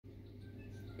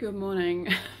Good morning.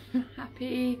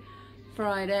 Happy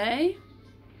Friday.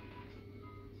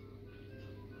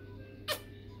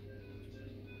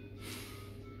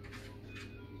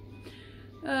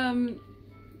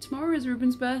 Tomorrow is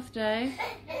Reuben's birthday.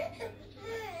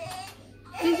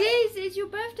 It's your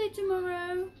birthday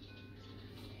tomorrow.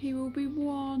 He will be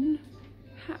 1.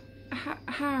 How?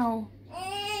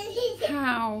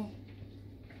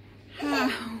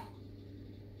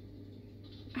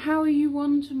 How are you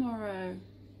 1 tomorrow?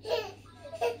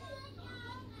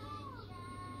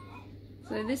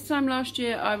 So this time last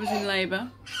year I was in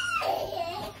labour.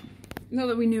 Not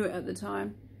that we knew it at the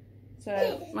time. So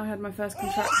I had my first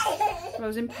contraction. So I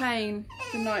was in pain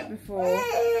the night before.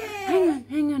 Hang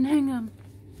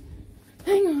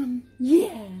on.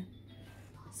 Yeah.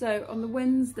 So on the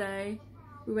Wednesday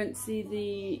we went to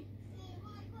see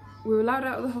we were allowed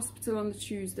out of the hospital on the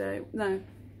Tuesday. No,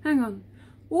 hang on.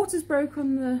 Waters broke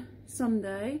on the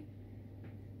Sunday.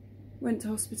 Went to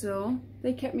hospital.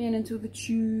 They kept me in until the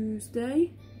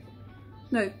Tuesday.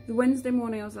 No, the Wednesday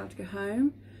morning I was allowed to go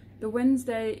home. The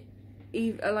Wednesday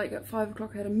eve, like at 5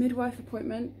 o'clock, I had a midwife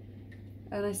appointment,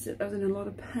 and I said I was in a lot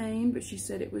of pain, but she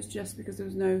said it was just because there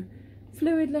was no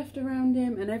fluid left around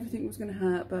him and everything was going to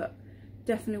hurt, but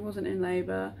definitely wasn't in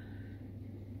labour.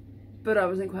 But I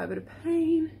was in quite a bit of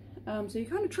pain, so you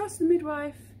kind of trust the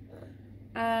midwife.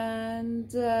 And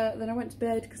then I went to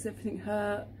bed because everything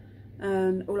hurt,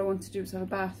 and all I wanted to do was have a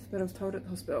bath, but I was told at the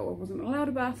hospital I wasn't allowed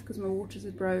a bath because my waters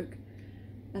had broke.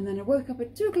 And then I woke up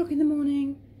at 2 o'clock in the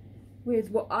morning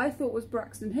with what I thought was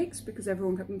Braxton Hicks because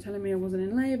everyone kept on telling me I wasn't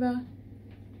in labour.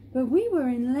 But we were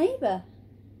in labour.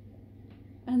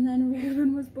 And then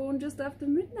Reuben was born just after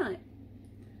midnight.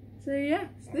 So yes,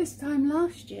 this time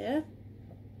last year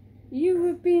you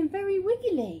were being very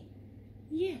wiggly.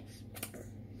 Yes.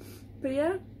 But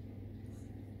yeah,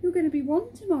 you're going to be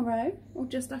 1 tomorrow, or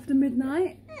just after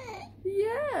midnight.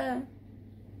 Yeah.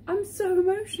 I'm so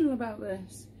emotional about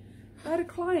this. I had a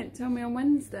client tell me on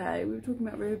Wednesday, we were talking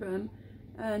about Reuben,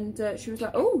 and she was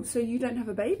like, oh, so you don't have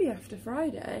a baby after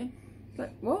Friday? I was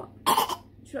like, what?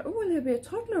 She's like, oh, well, he'll be a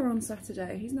toddler on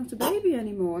Saturday. He's not a baby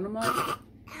anymore. And I'm like,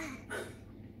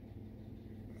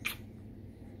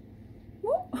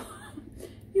 what?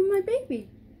 You're my baby.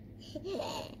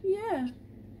 Yeah.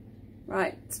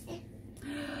 Right.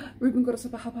 Reuben got us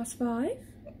up at 5:30.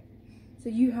 So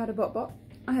you had a bot.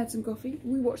 I had some coffee.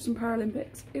 We watched some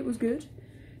Paralympics. It was good.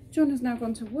 John has now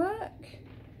gone to work,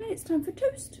 and it's time for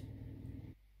toast.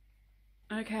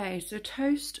 Okay, so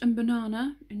toast and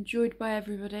banana, enjoyed by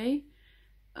everybody.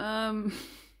 Mr.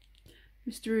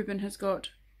 Reuben has got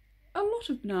a lot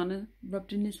of banana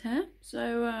rubbed in his hair,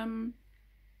 so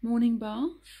morning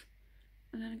bath,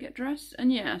 and then I get dressed,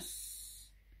 and yes,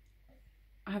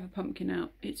 I have a pumpkin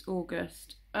out. It's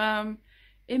August.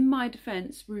 In my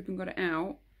defence, Reuben got it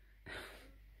out,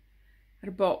 had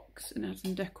a box, and had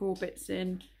some decor bits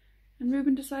in. And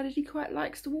Reuben decided he quite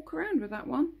likes to walk around with that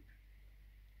one.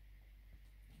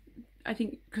 I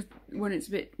think because when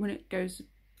it goes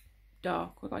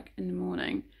dark, or like in the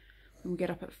morning, when we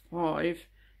get up at 5,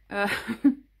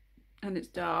 and it's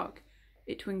dark,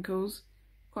 it twinkles.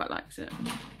 Quite likes it.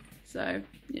 So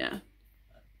yeah,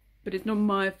 but it's not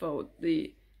my fault.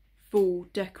 The full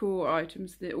decor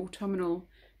items, the autumnal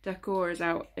decor, is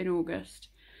out in August.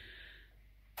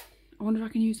 I wonder if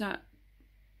I can use that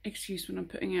excuse when I'm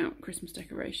putting out Christmas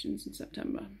decorations in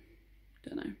September.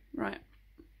 Don't know. Right.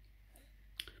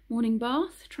 Morning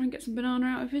bath. Try and get some banana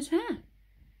out of his hair.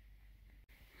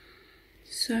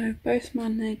 So both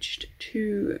managed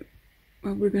to...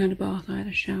 Well, Reuben had a bath, I had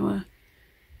a shower.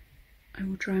 I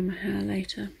will dry my hair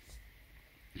later.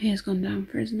 He has gone down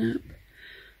for his nap.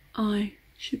 I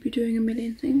should be doing a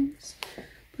million things,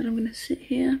 but I'm going to sit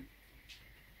here,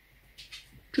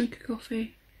 drink a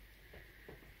coffee,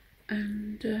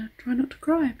 and try not to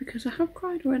cry, because I have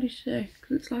cried already today,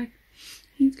 because it's like,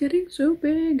 he's getting so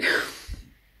big.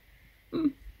 So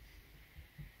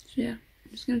yeah,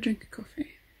 I'm just going to drink a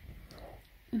coffee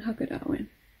and hug a Darwin.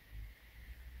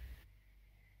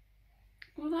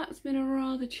 Well, that's been a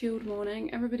rather chilled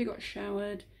morning. Everybody got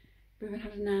showered. Reuben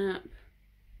had a nap.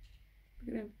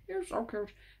 Look at him, you're so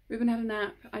cute. Reuben had a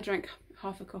nap. I drank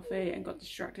half a coffee and got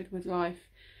distracted with life.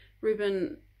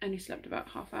 Reuben only slept about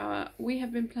half hour. We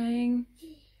have been playing.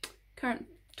 Current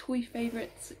toy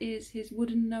favourites is his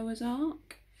wooden Noah's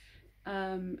Ark.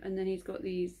 And then he's got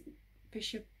these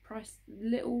Fisher Price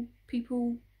little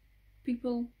people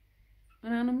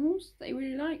and animals that he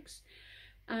really likes.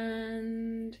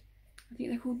 And I think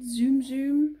they're called Zoom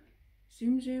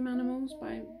Zoom animals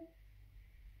by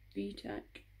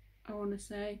VTech, I want to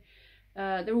say.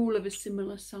 They're all of a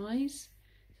similar size.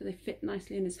 so they fit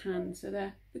nicely in his hand. So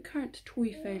they're the current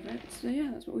toy favourites. So yeah,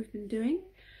 that's what we've been doing.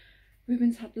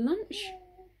 Reuben's had lunch.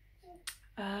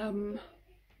 Now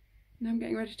I'm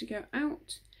getting ready to go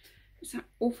out. It's that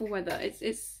awful weather.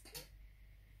 It's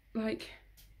like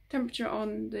temperature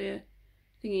on the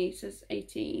thingy says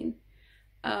 18.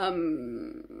 But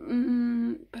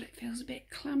it feels a bit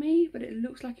clammy, but it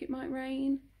looks like it might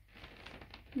rain.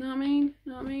 Know what I mean?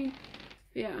 Know what I mean?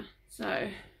 But yeah, so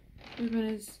Reuben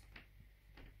is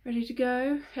ready to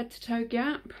go. Head to toe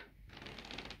gap.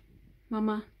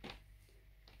 Mama.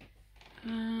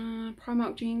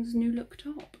 Primark jeans, new look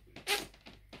top.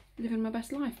 Living my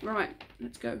best life. Right,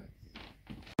 let's go.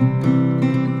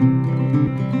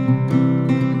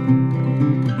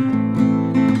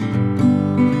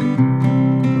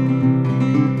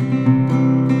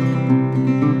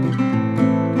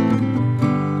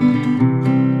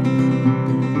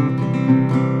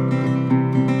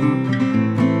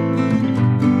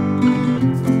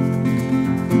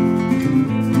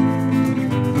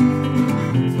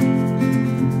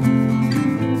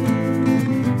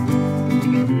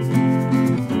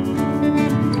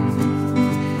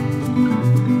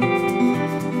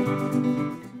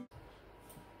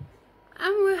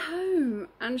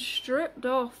 Stripped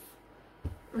off.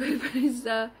 Reuben is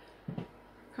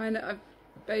I've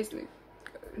basically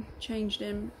changed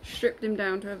him, stripped him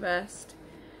down to a vest,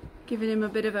 given him a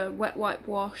bit of a wet wipe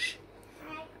wash,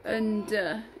 and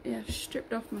yeah,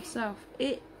 stripped off myself.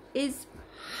 It is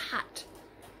hot.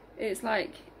 It's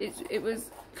like it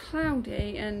was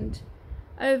cloudy and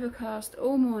overcast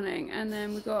all morning, and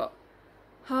then we got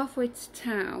halfway to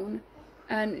town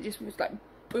and it just was like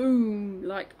boom,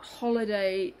 like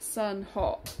holiday sun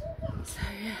hot. So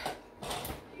yeah,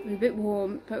 we're a bit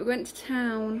warm, but we went to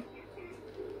town.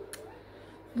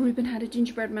 Reuben had a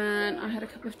gingerbread man, I had a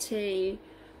cup of tea.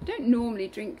 I don't normally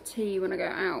drink tea when I go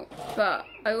out, but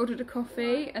I ordered a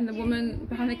coffee and the woman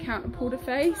behind the counter pulled her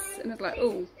face and I was like,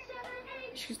 oh.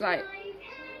 She's like,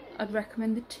 I'd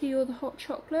recommend the tea or the hot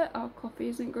chocolate, our coffee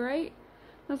isn't great.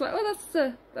 I was like, well,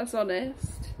 that's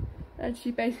honest. And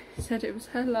she basically said it was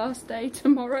her last day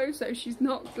tomorrow, so she's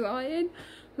not lying.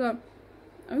 So,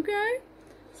 okay.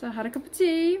 So I had a cup of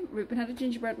tea. Reuben had a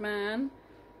gingerbread man.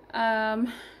 Yeah.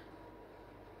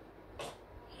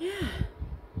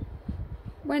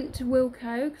 Went to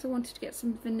Wilko because I wanted to get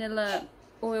some vanilla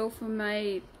oil for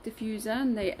my diffuser,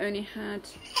 and they only had.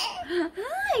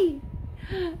 Hi.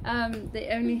 They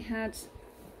only had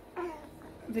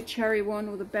the cherry one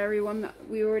or the berry one that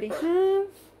we already have.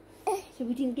 So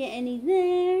we didn't get any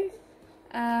there.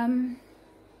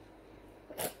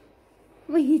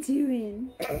 What are you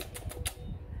doing?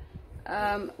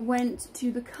 Went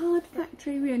to the card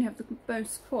factory. We only have the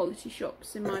most quality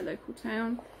shops in my local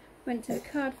town. Went to the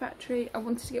card factory. I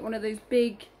wanted to get one of those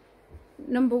big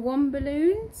 #1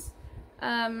 balloons.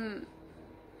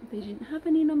 They didn't have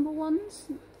any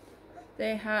 #1s.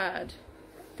 They had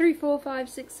 3, 4, 5,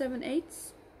 6, 7,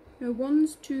 8s. No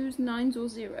 1s, 2s, 9s or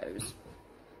 0s.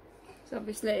 So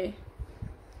obviously,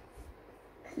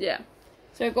 yeah.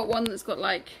 So I've got one that's got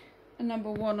like a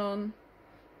 #1 on,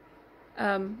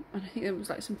 and I think there was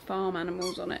like some farm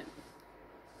animals on it.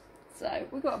 So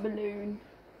we got a balloon.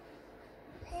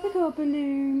 We got a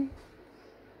balloon.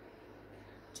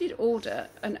 Did order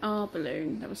an R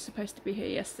balloon that was supposed to be here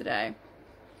yesterday.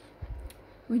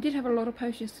 We did have a lot of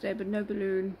post yesterday, but no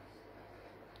balloon.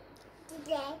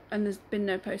 And there's been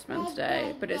no postman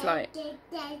today, but it's like,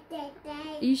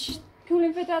 you should call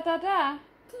him for da da da.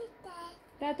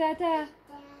 Da da da.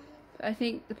 I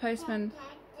think the postman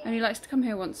only likes to come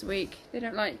here once a week. They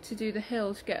don't like to do the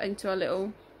hill to get into our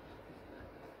little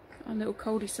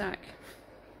cul-de-sac.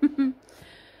 But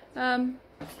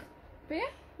yeah,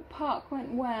 the park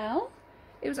went well.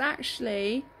 It was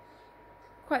actually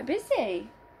quite busy.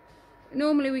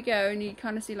 Normally we go and you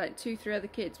kind of see like 2, 3 other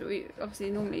kids, but we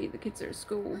obviously normally the kids are at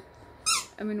school,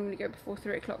 and we normally go before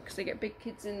 3 o'clock because they get big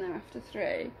kids in there after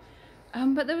 3.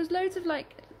 But there was loads of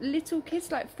like little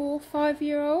kids, like 4,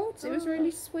 5-year-olds. It was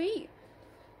really sweet,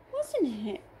 wasn't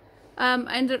it?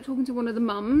 I ended up talking to one of the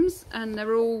mums, and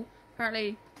they're all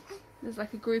apparently there's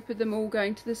like a group of them all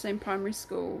going to the same primary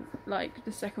school, like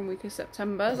the 2nd week of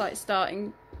September, like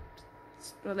starting.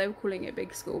 Well, they were calling it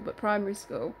big school, but primary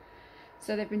school.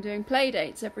 So they've been doing play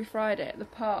dates every Friday at the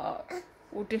park,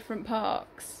 or different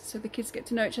parks, so the kids get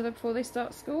to know each other before they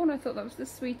start school, and I thought that was the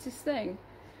sweetest thing.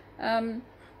 And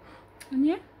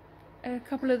yeah, a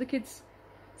couple of the kids,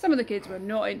 some of the kids were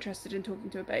not interested in talking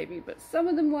to a baby, but some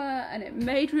of them were, and it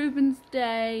made Reuben's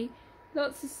day.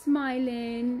 Lots of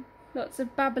smiling, lots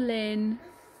of babbling.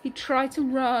 He tried to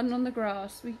run on the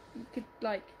grass. We could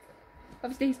like,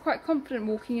 obviously he's quite confident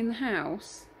walking in the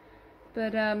house.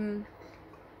 But I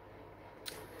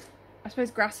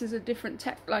suppose grass is a different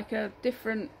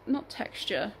not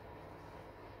texture.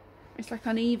 It's like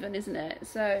uneven, isn't it?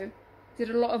 So did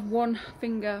a lot of one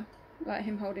finger, like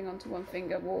him holding onto one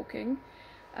finger walking.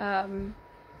 But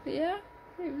yeah,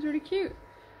 it was really cute.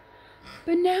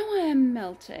 But now I am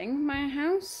melting. My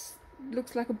house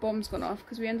looks like a bomb's gone off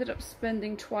because we ended up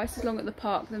spending twice as long at the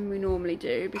park than we normally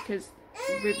do because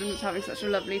Reuben was having such a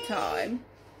lovely time.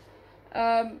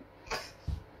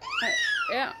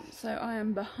 Yeah, so I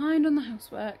am behind on the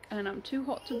housework and I'm too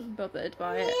hot to be bothered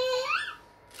by it.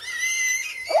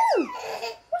 Ooh!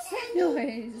 What's that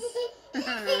noise?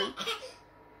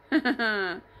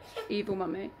 Evil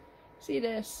mummy. See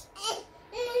this?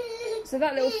 So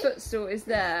that little footstool is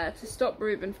there to stop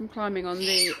Reuben from climbing on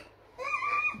the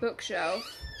bookshelf.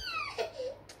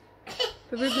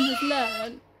 But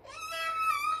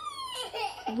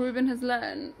Reuben has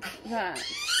learned that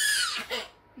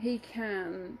he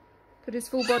can put his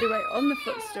full body weight on the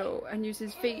footstool and use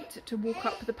his feet to walk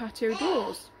up the patio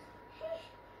doors.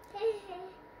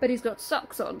 But he's got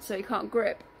socks on, so he can't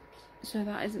grip. So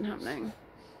that isn't happening.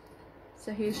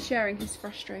 So he is sharing his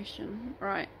frustration.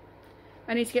 Right.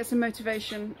 I need to get some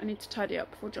motivation. I need to tidy up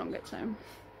before John gets home.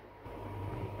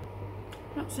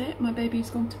 That's it. My baby's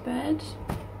gone to bed.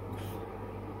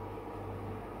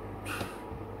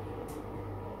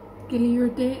 Gilly, you're a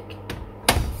dick.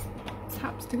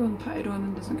 Taps to go on the patio door and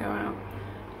then doesn't go out.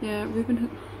 Yeah,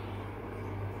 Reuben.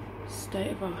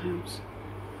 State of our house.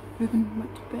 Reuben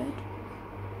went to bed.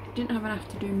 Didn't have an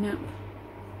afternoon nap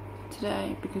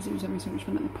today because he was having so much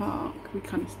fun at the park. We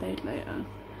kind of stayed later.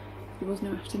 There was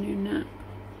no afternoon nap.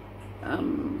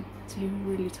 So he was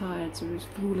really tired, so he was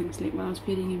falling asleep while I was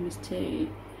feeding him his tea.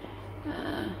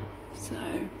 So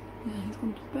yeah, he's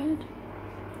gone to bed.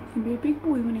 He's gonna be a big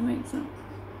boy when he wakes up.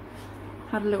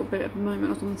 Had a little bit of a moment.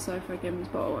 I was on the sofa, I gave him his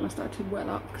bottle and I started to well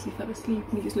up because he fell asleep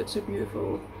and he just looked so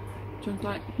beautiful. John's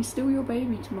like, he's still your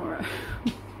baby tomorrow.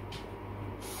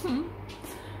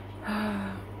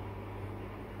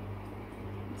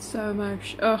 So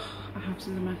emotional. Ugh, our house is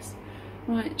a mess.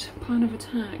 Right, plan of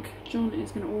attack. John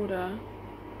is going to order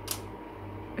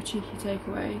a cheeky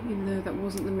takeaway, even though that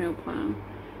wasn't the meal plan.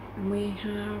 And we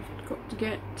have got to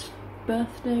get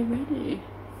birthday ready.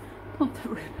 Not that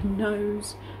Reuben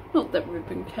knows, not that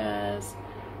Reuben cares,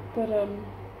 but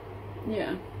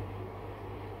yeah.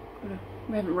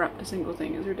 We haven't wrapped a single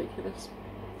thing, it's ridiculous.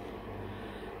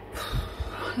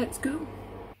 Let's go.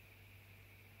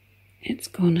 It's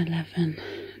gone 11.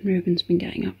 Reuben's been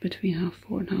getting up between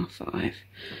 4:30 and 5:30,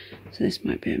 so this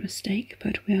might be a mistake,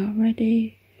 but we are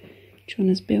ready. John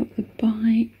has built the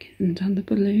bike and done the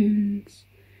balloons,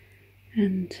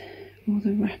 and all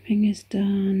the wrapping is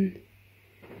done.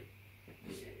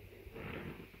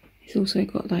 He's also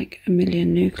got like a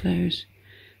million new clothes,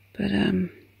 but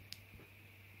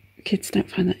kids don't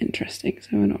find that interesting,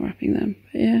 so we're not wrapping them.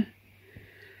 But yeah,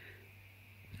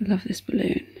 I love this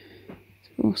balloon.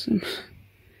 Awesome.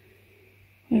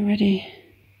 We're ready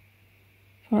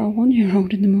for our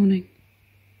 1-year-old in the morning.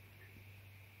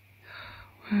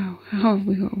 Wow, how have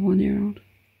we got a 1-year-old?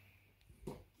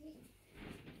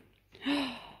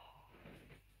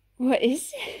 What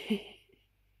is it?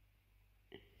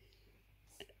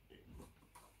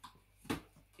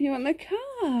 You want the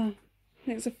car?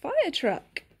 It's a fire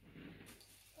truck.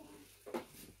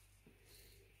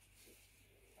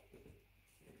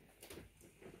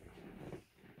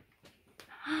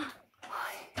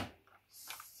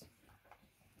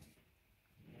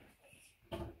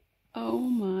 Oh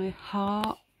my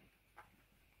heart.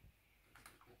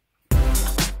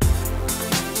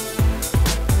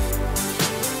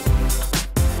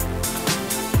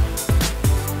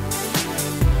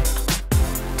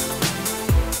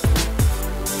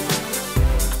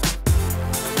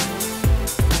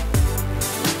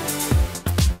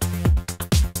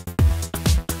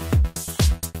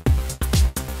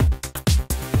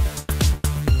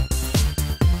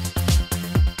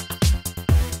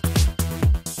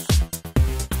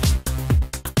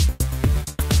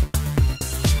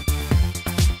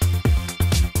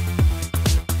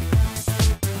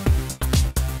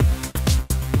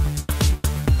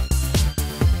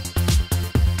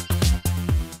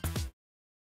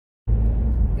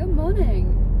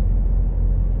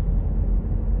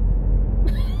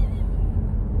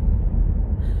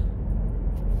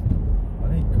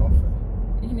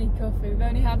 We've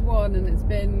only had one and it's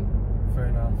been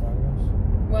 3.5 hours.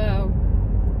 Wow.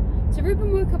 So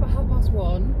Reuben woke up at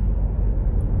 1:30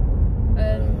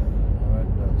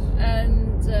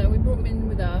 and we brought him in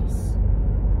with us,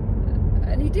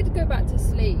 and he did go back to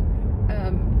sleep,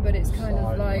 but it's kind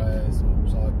of like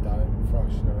upside down,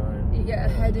 thrashing around. you get a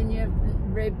head in your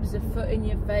ribs, a foot in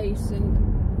your face, and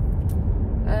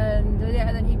yeah,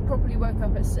 and then he properly woke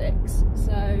up at 6,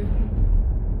 so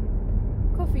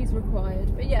coffee's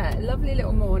required. But yeah, lovely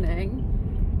little morning.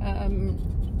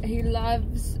 He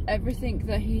loves everything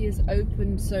that he has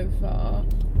opened so far.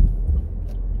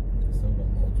 Still got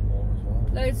loads more as well.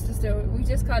 Loads to still. We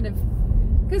just kind of,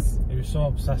 because he was so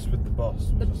obsessed with the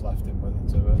bus, we just left him with it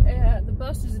to it. Yeah, the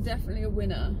bus is definitely a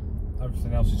winner.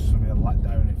 Everything else is just going to be a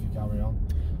letdown if you carry on.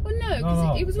 Well, no,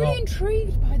 because he was really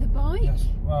intrigued by the bike. Yes,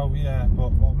 well, yeah,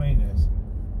 but what I mean is,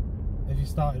 if you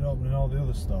started opening all the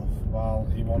other stuff while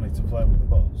he wanted to play with the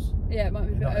bus, yeah, it might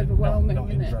be a bit overwhelming. Not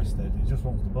interested. He just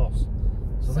wants the bus.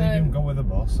 So leave him go with the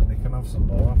bus, and he can have some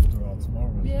more after all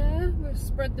tomorrow. Yeah, we'll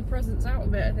spread the presents out a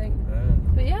bit, I think. Yeah.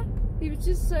 But yeah, he was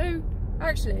just so.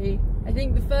 Actually, I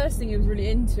think the first thing he was really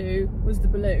into was the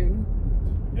balloon.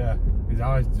 Yeah, his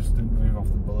eyes just didn't move off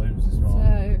the balloons this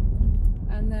morning.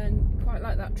 So, and then quite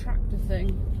like that tractor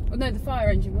thing. Oh no, the fire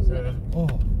engine, wasn't it?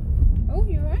 Oh,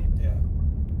 you're right. Yeah.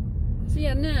 So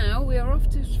yeah, now we are off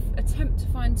to attempt to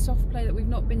find soft play that we've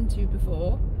not been to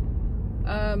before.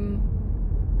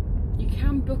 You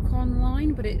can book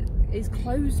online, but it is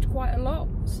closed quite a lot.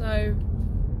 So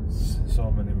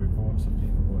many reports of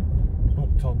people going,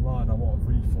 booked online, I want a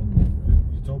refund.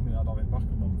 You told me I'd have it back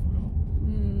a month ago.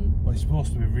 But it's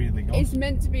supposed to be really good. It's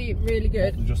meant to be really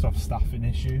good. They just have staffing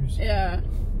issues. Yeah,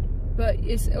 but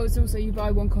it's also you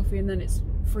buy one coffee and then it's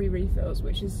free refills,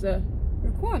 which is a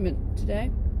requirement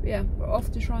today. But yeah, we're off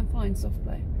to try and find soft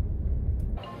play.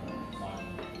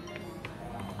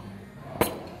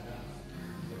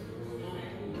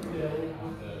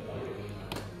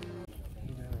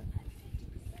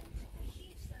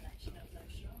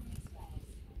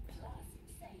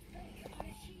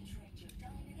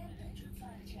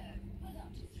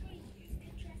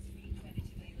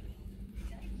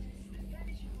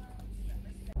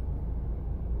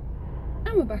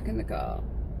 And we're back in the car.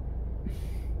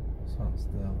 Sat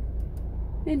still.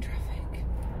 In traffic.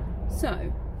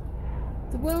 So,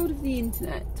 the world of the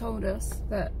internet told us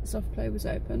that soft play was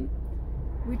open.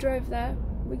 We drove there,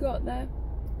 we got there,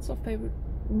 soft play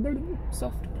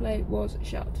was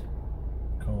shut.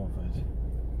 COVID.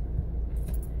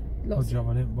 Lots Good job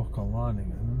I didn't book online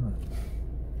again, isn't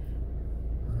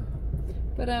it?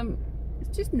 But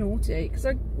it's just naughty because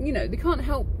you know they can't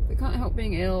help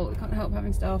being ill, they can't help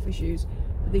having staff issues,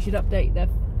 but they should update their,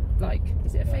 like,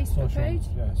 is it a Facebook page?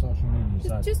 Yeah, social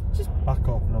media. Just back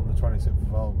open on the 26th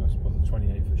of August, but the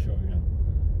 28th is shut again.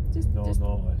 Just notice.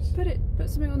 Put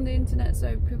something on the internet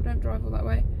so people don't drive all that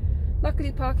way.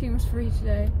 Luckily parking was free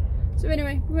today. So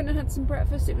anyway, we went and had some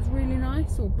breakfast. It was really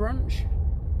nice, or brunch.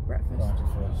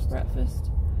 Breakfast.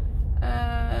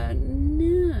 Now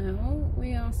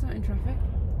we are sat in traffic.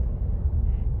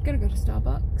 Gonna go to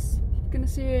Starbucks. Gonna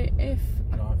see if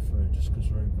drive through just because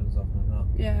Reuben's having a nap.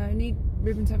 Yeah, I need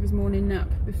Reuben to have his morning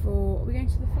nap before. Are we going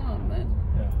to the farm then?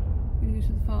 Yeah. We're gonna go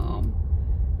to the farm.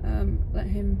 Let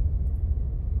him.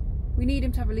 We need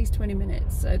him to have at least 20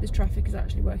 minutes, so this traffic is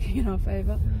actually working in our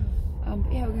favour. Yeah.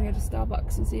 But yeah, we're going to go to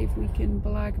Starbucks and see if we can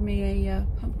blag me a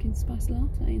pumpkin spice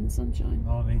latte in the sunshine.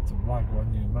 No need to blag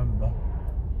when you member.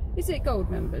 Is it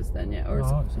gold members then, yeah? Or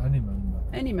No, it's any member.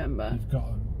 Any member? You've got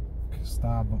a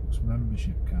Starbucks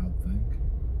membership card thing.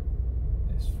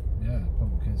 It's, yeah,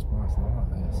 pumpkin spice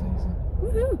latte season.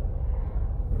 Woohoo!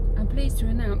 I'm pleased to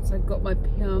announce I've got my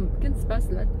pumpkin spice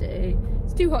latte.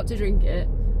 It's too hot to drink it.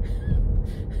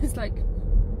 It's like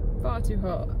far too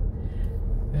hot.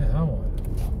 Yeah, I want a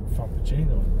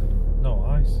frappuccino. No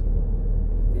ice.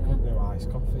 You couldn't do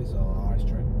iced coffees or iced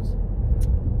drinks.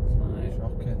 Right.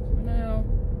 Shocking. Now,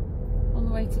 on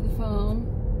the way to the farm,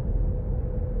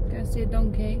 go see a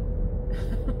donkey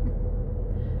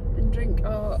and drink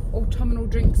our autumnal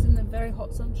drinks in the very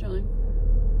hot sunshine.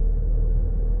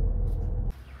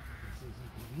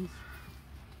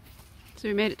 So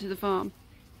we made it to the farm.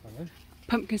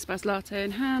 Pumpkin spice latte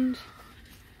in hand.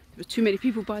 There were too many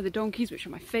people by the donkeys, which are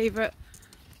my favourite.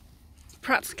 It's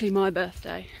practically my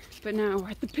birthday. But now we're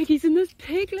at the piggies and there's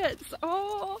piglets.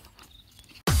 Oh!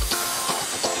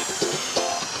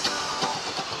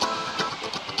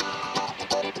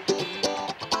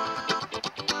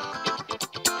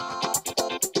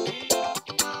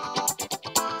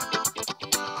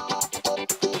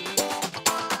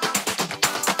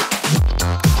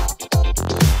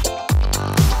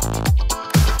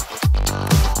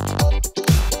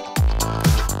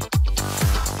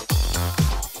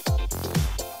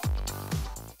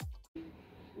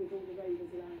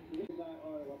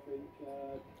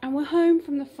 And we're home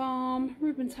from the farm.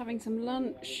 Reuben's having some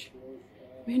lunch.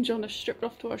 Me and John have stripped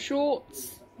off to our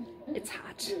shorts. It's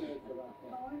hot.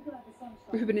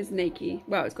 Reuben is naked.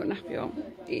 Well, he's got a nappy on,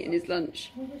 eating his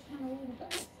lunch.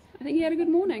 I think he had a good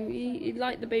morning. He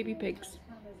liked the baby pigs.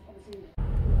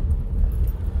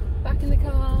 Back in the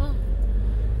car.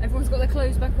 Everyone's got their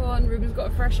clothes back on. Reuben's got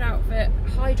a fresh outfit,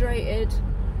 hydrated,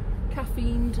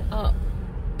 caffeined up.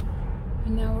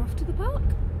 And now we're off to the park.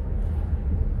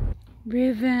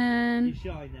 Reuben. You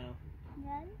shy now?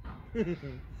 No.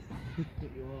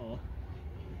 You are.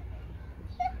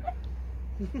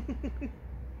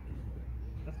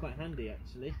 That's quite handy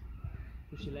actually.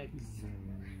 Push your legs.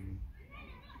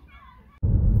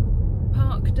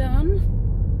 Park done.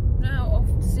 Now off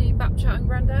to see Bapchat and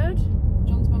Grandad,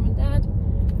 John's mum and dad,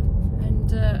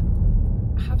 and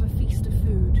have a feast of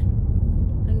food.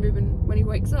 And Reuben, when he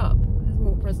wakes up, has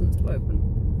more presents to open.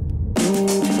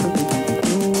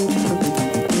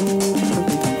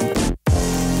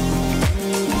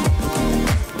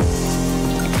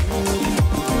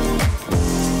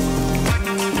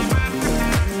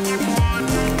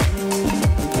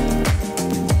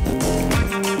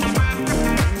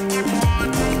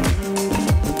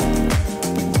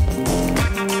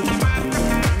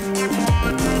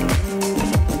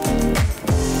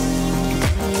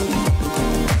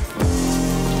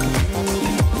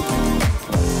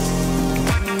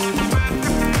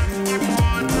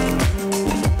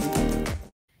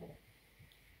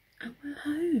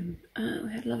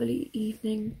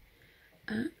 Evening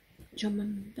at John,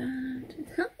 Mum and Dad.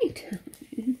 Hi,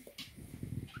 Darwin.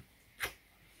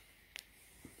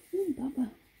 Oh,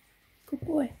 Baba. Good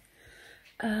boy.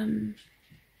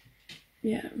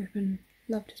 Yeah, Reuben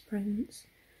loved his presents.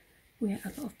 We had a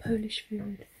lot of Polish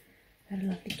food. We had a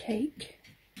lovely cake.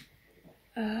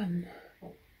 John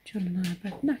and I are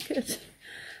both knackered.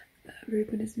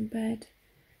 Reuben is in bed.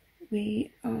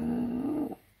 We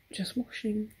are just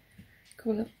washing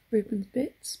all up Reuben's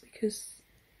bits because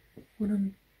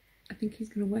I think he's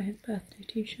going to wear his birthday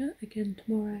t-shirt again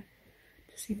tomorrow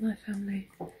to see my family.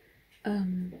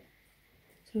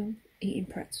 So eating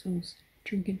pretzels,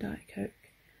 drinking Diet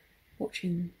Coke,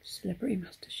 watching Celebrity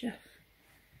MasterChef.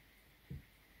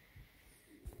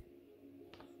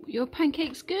 Your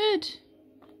pancake's good.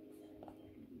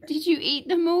 Did you eat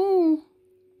them all?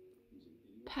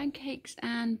 Pancakes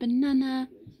and banana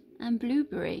and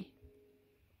blueberry.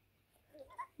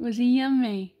 Was he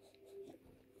yummy?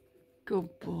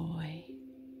 Good boy.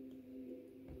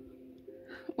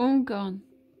 All gone.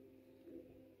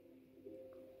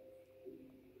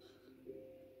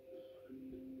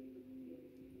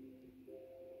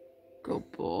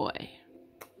 Good boy.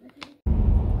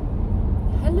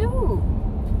 Hello.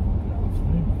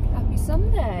 Happy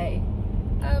Sunday.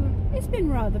 It's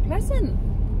been rather pleasant.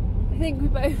 I think we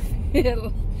both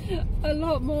feel a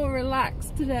lot more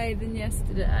relaxed today than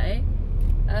yesterday.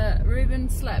 Reuben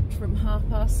slept from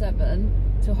 7:30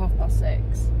 till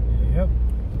 6:30. Yep.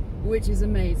 Which is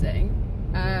amazing.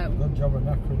 Good job of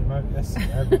knackering him out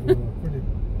yesterday, but we were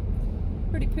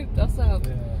pretty pooped ourselves.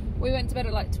 Yeah. We went to bed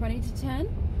at like 20 to 10.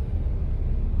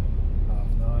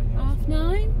 9:30. Yeah,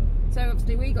 9:30. So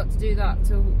obviously we got to do that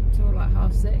till like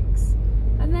 6:30.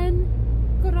 And then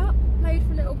got up, played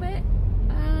for a little bit,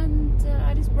 and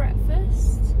had his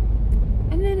breakfast.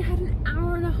 And then had an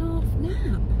hour and a half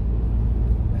nap.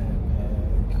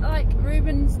 Like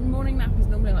Reuben's morning nap is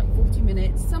normally like 40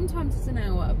 minutes, sometimes it's an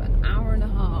hour, but an hour and a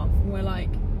half, and we're like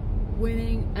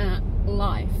winning at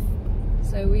life.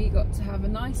 So we got to have a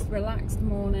nice relaxed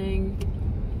morning,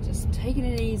 just taking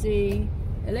it easy.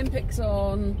 Olympics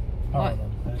on,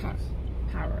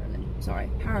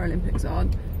 Paralympics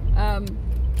on.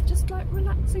 Just like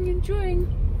relaxing, enjoying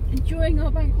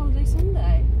our bank holiday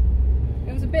Sunday.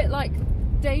 It was a bit like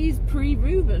days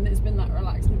pre-Reuben. It's been that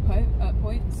relaxing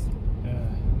points.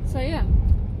 So yeah,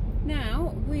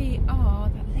 now we are,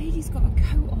 that lady's got a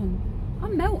coat on.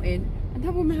 I'm melting, and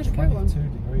that woman had a coat on. 22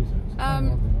 degrees, it's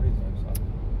 21 degrees outside.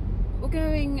 We're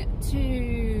going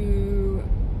to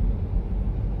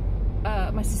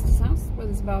my sister's house where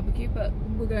there's a barbecue, but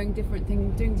we're going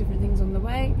doing different things on the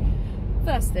way.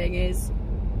 First thing is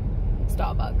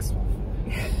Starbucks.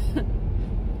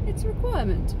 It's a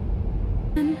requirement.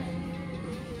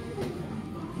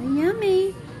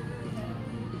 Yummy.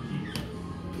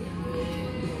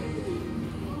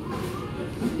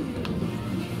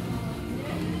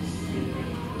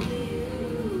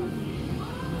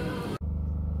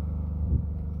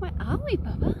 Where are we,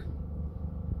 Bubba?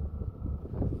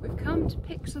 We've come to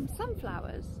pick some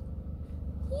sunflowers.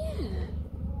 Yeah.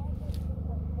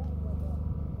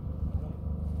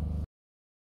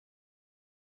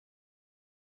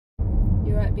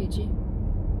 You right, Beachy?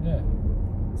 Yeah.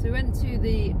 So we went to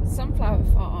the sunflower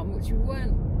farm, which we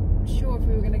weren't sure if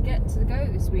we were going to get to go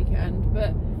this weekend,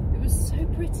 but it was so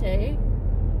pretty.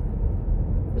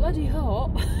 bloody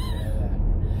hot. Yeah.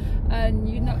 And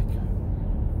you're not.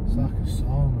 It's like a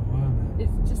sauna, isn't it?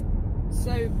 It's just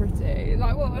so pretty.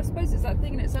 Like, well, I suppose it's that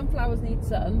thing that sunflowers need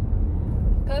sun.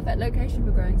 Perfect location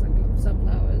for growing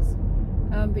sunflowers.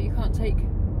 But you can't take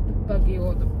the buggy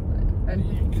or the. And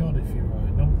You could if you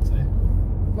were numpty.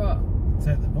 what?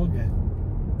 Take the buggy.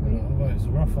 Although it's a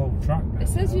rough old track. It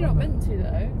says you're not meant to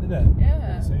though. Did it?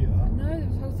 Yeah. I see that. No, there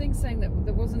was a whole thing saying that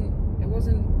it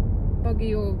wasn't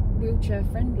buggy or wheelchair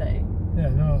friendly. Yeah,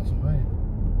 no, that's what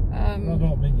I mean. I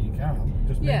don't mean you can. It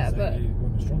just means that you're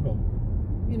going to struggle.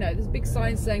 You know, there's big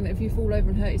signs saying that if you fall over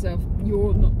and hurt yourself,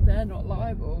 they're not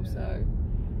liable. Yeah. So,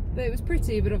 but it was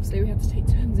pretty. But obviously, we had to take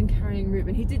turns in carrying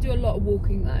Reuben. He did do a lot of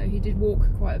walking though. He did walk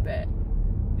quite a bit.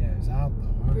 Yeah, it was hard though.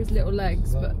 For his little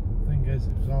legs, but the thing is,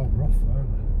 it was all rough, wasn't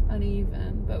it?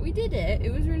 Uneven. But we did it.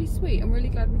 It was really sweet. I'm really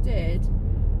glad we did.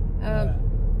 Yeah.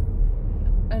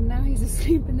 And now he's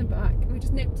asleep in the back. We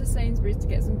just nipped to Sainsbury's to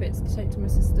get some bits to take to my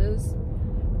sister's.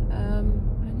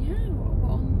 And yeah,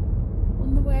 we're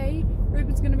on the way.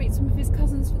 Reuben's going to meet some of his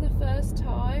cousins for the first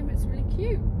time. It's really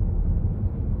cute.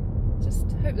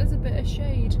 Just hope there's a bit of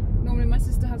shade. Normally my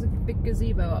sister has a big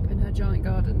gazebo up in her giant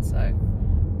garden, so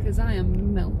because I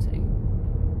am melting.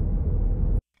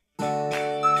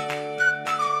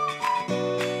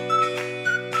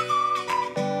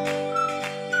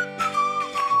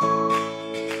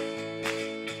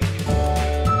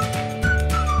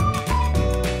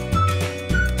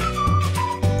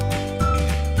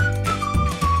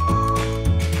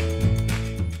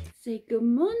 Say good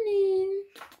morning.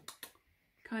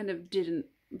 Kind of didn't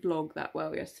vlog that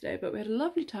well yesterday, but we had a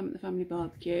lovely time at the family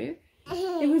barbecue.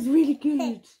 It was really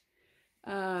good.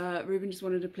 Reuben just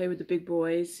wanted to play with the big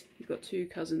boys. He's got two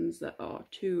cousins that are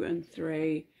 2 and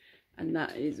 3, and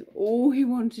that is all he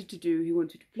wanted to do. He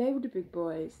wanted to play with the big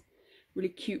boys. Really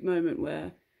cute moment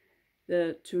where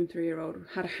the 2 and 3-year-old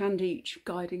had a hand each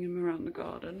guiding him around the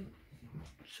garden.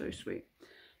 So sweet.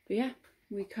 But yeah,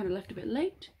 we kind of left a bit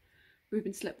late.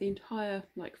 Reuben slept the entire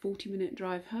 40-minute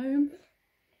drive home,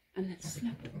 and then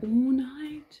slept all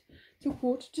night till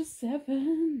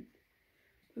 6:45.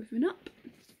 We've been up,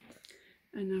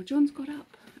 and now John's got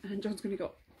up, and John's going to get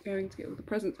all the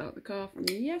presents out of the car from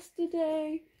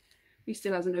yesterday. He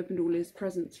still hasn't opened all his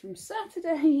presents from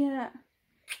Saturday yet.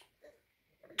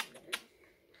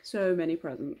 So many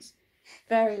presents.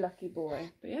 Very lucky boy.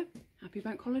 But yeah, happy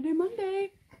Bank Holiday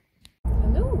Monday.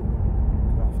 Hello.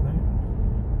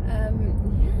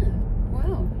 Yeah,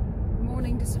 well,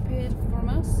 morning disappeared from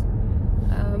us.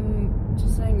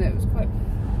 Just saying that it was quite,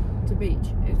 to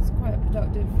beach, it's quite a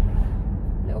productive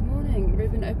little morning.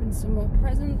 Reuben opened some more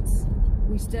presents.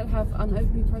 We still have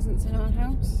unopened presents in our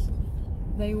house.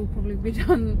 They will probably be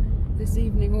done this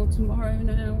evening or tomorrow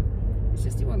now. It's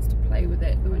just he wants to play with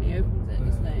it when he opens it,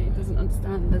 doesn't he? He doesn't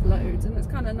understand there's loads, and it's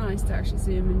kind of nice to actually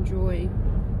see him enjoy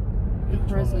the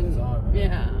present.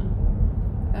 Yeah.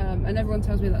 And everyone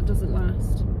tells me that doesn't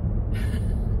last.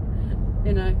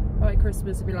 You know, by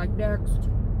Christmas it'd be like next.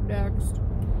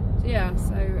 So yeah, and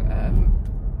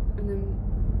then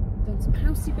done some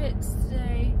housey bits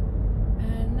today,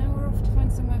 and now we're off to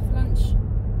find somewhere for lunch,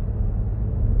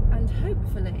 and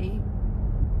hopefully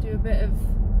do a bit of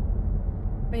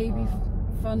baby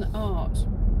fun art.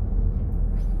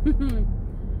 But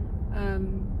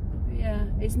yeah,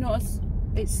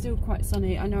 it's still quite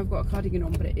sunny. I know I've got a cardigan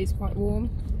on, but it is quite warm.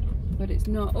 But it's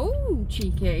not. Oh,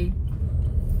 cheeky.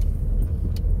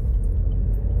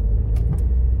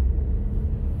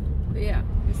 But yeah,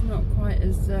 it's not quite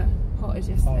as hot as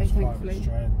yesterday, thankfully.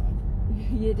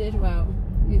 You did well.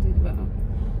 You did well.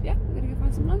 Yeah, we're gonna go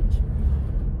find some lunch.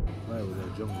 Where were their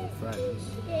jungle friends?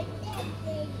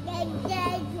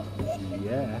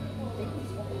 Yeah.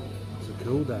 To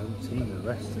cool down, Tina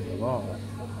rests in the water.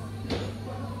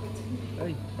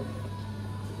 Hey.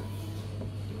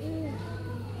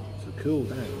 To cool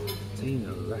down,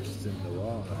 Tina rests in the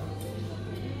water.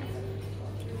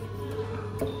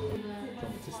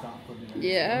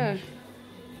 Yeah.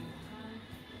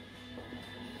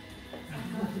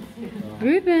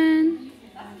 Reuben.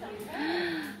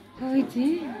 Oh, we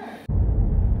did.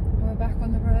 We're back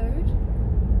on the road.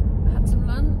 Had some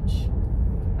lunch.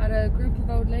 Had a group of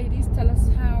old ladies tell us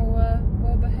how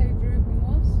well behaved Reuben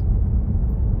was.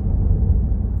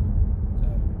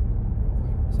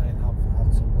 Saying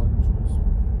had some lunch was a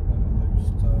bit of a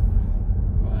loose term.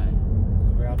 Right.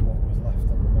 Because we had what was left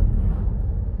on the menu.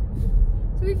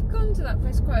 So we've gone to that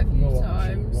place quite a few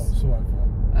times. Whatsoever.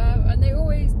 And they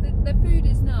always, the food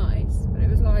is nice, but it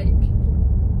was like,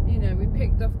 you know, we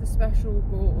picked off the special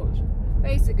board.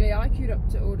 Basically, I queued up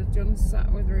to order. John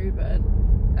sat with Reuben,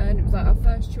 and it was like our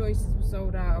first choices were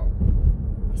sold out.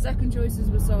 second choices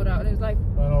were sold out, and it was like...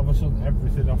 And all of a sudden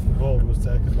everything off the board was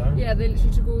taken down. Yeah, they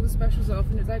literally took all the specials off,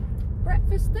 and it's like,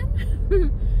 breakfast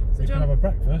then? So you can have a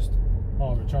breakfast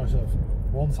or a choice of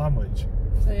one sandwich.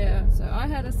 So yeah, so I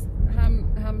had a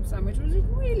ham sandwich, which was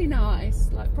really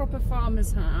nice, like proper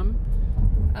farmer's ham,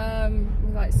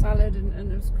 with like salad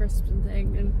and it was crisps and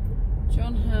thing. And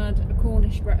John had a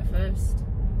Cornish breakfast,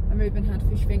 and Reuben had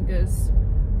fish fingers,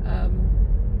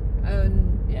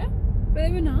 and yeah, but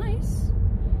they were nice.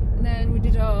 And then we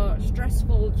did our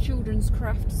stressful children's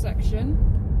craft section.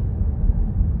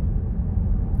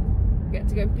 We get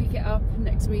to go and pick it up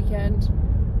next weekend.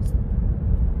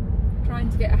 Trying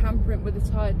to get a handprint with a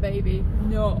tired baby,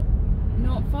 not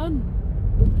fun,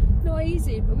 not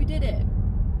easy, but we did it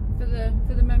for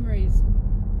the memories.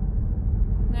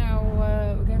 Now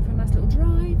we're going for a nice little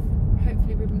drive.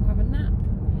 Hopefully Reuben will have a nap,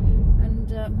 and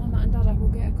Mama and Dada will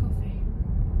get a coffee.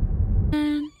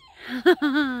 And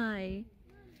hi,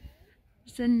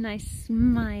 it's a nice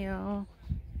smile.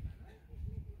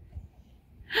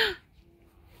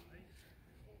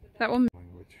 That one.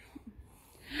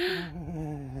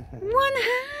 One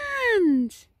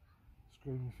hand!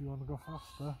 Scream if you want to go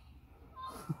faster.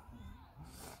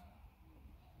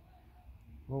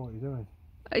 What are you doing?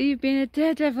 Are you being a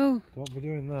daredevil? Don't be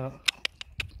doing that.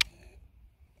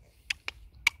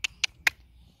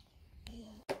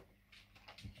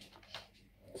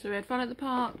 So we had fun at the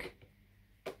park.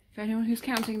 For anyone who's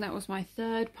counting, that was my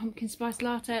third pumpkin spice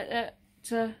latte at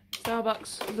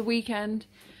Starbucks for the weekend.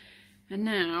 And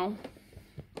now...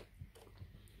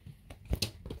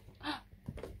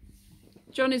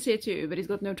 John is here too, but he's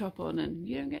got no top on, and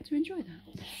you don't get to enjoy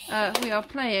that. We are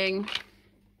playing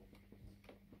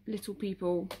Little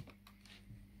People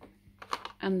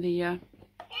and the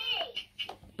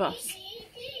bus.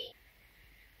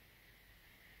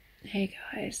 Hey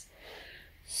guys,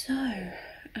 so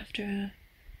after a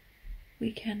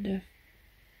weekend of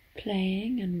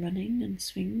playing and running and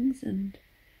swings and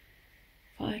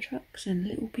fire trucks and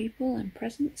little people and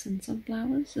presents and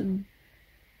sunflowers and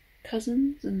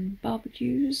cousins and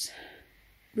barbecues,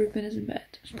 Reuben is in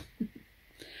bed.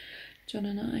 John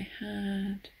and I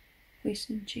had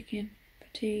western chicken for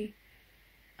tea.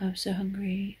 I was so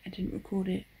hungry I didn't record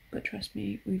it, but trust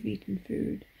me, we've eaten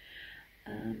food.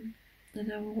 And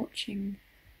now we're watching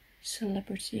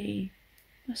Celebrity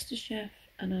MasterChef,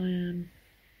 and I am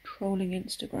trolling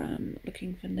Instagram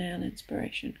looking for nail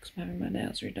inspiration because I'm having my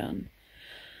nails redone on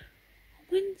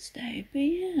Wednesday. But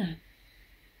yeah,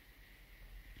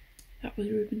 that was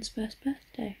Reuben's first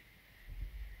birthday.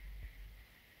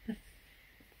 The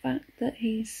fact that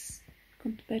he's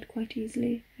gone to bed quite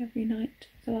easily every night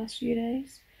for the last few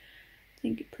days, I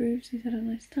think it proves he's had a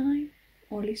nice time,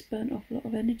 or at least burnt off a lot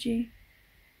of energy.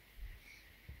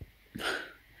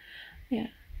 Yeah,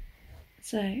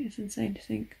 so it's insane to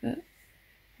think that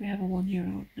we have a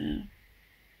 1-year-old now,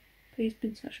 but he's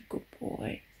been such a good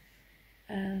boy.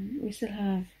 We still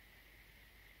have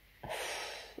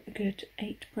a good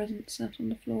 8 presents out on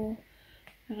the floor,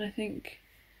 and I think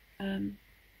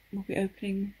we'll be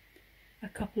opening a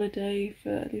couple a day for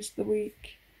at least the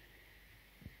week.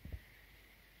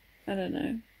 I don't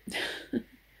know.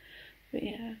 But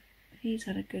yeah, he's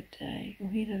had a good day, or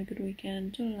he's had a good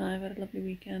weekend. John and I have had a lovely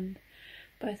weekend.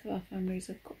 Both of our families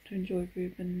have got to enjoy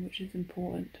Reuben, which is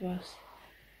important to us.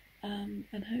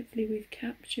 And hopefully we've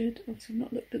captured, obviously I've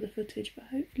not looked at the footage, but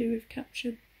hopefully we've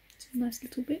captured some nice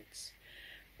little bits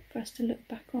for us to look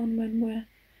back on when we're,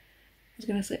 I was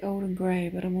going to say old and grey,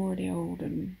 but I'm already old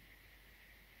and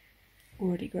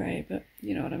already grey, but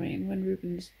you know what I mean, when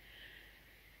Reuben's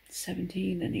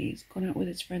 17 and he's gone out with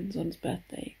his friends on his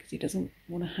birthday because he doesn't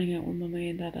want to hang out with Mummy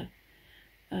and Dada,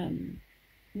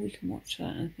 we can watch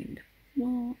that and think,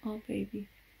 oh, our baby.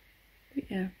 But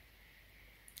yeah,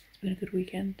 it's been a good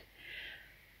weekend.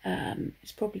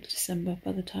 It's probably December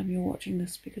by the time you're watching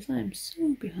this because I am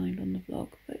so behind on the vlog,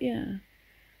 but yeah,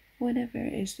 whenever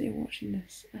it is that you're watching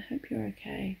this, I hope you're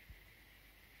okay.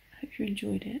 I hope you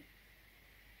enjoyed it.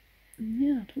 And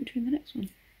yeah, I'll talk to you in the next one.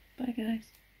 Bye guys.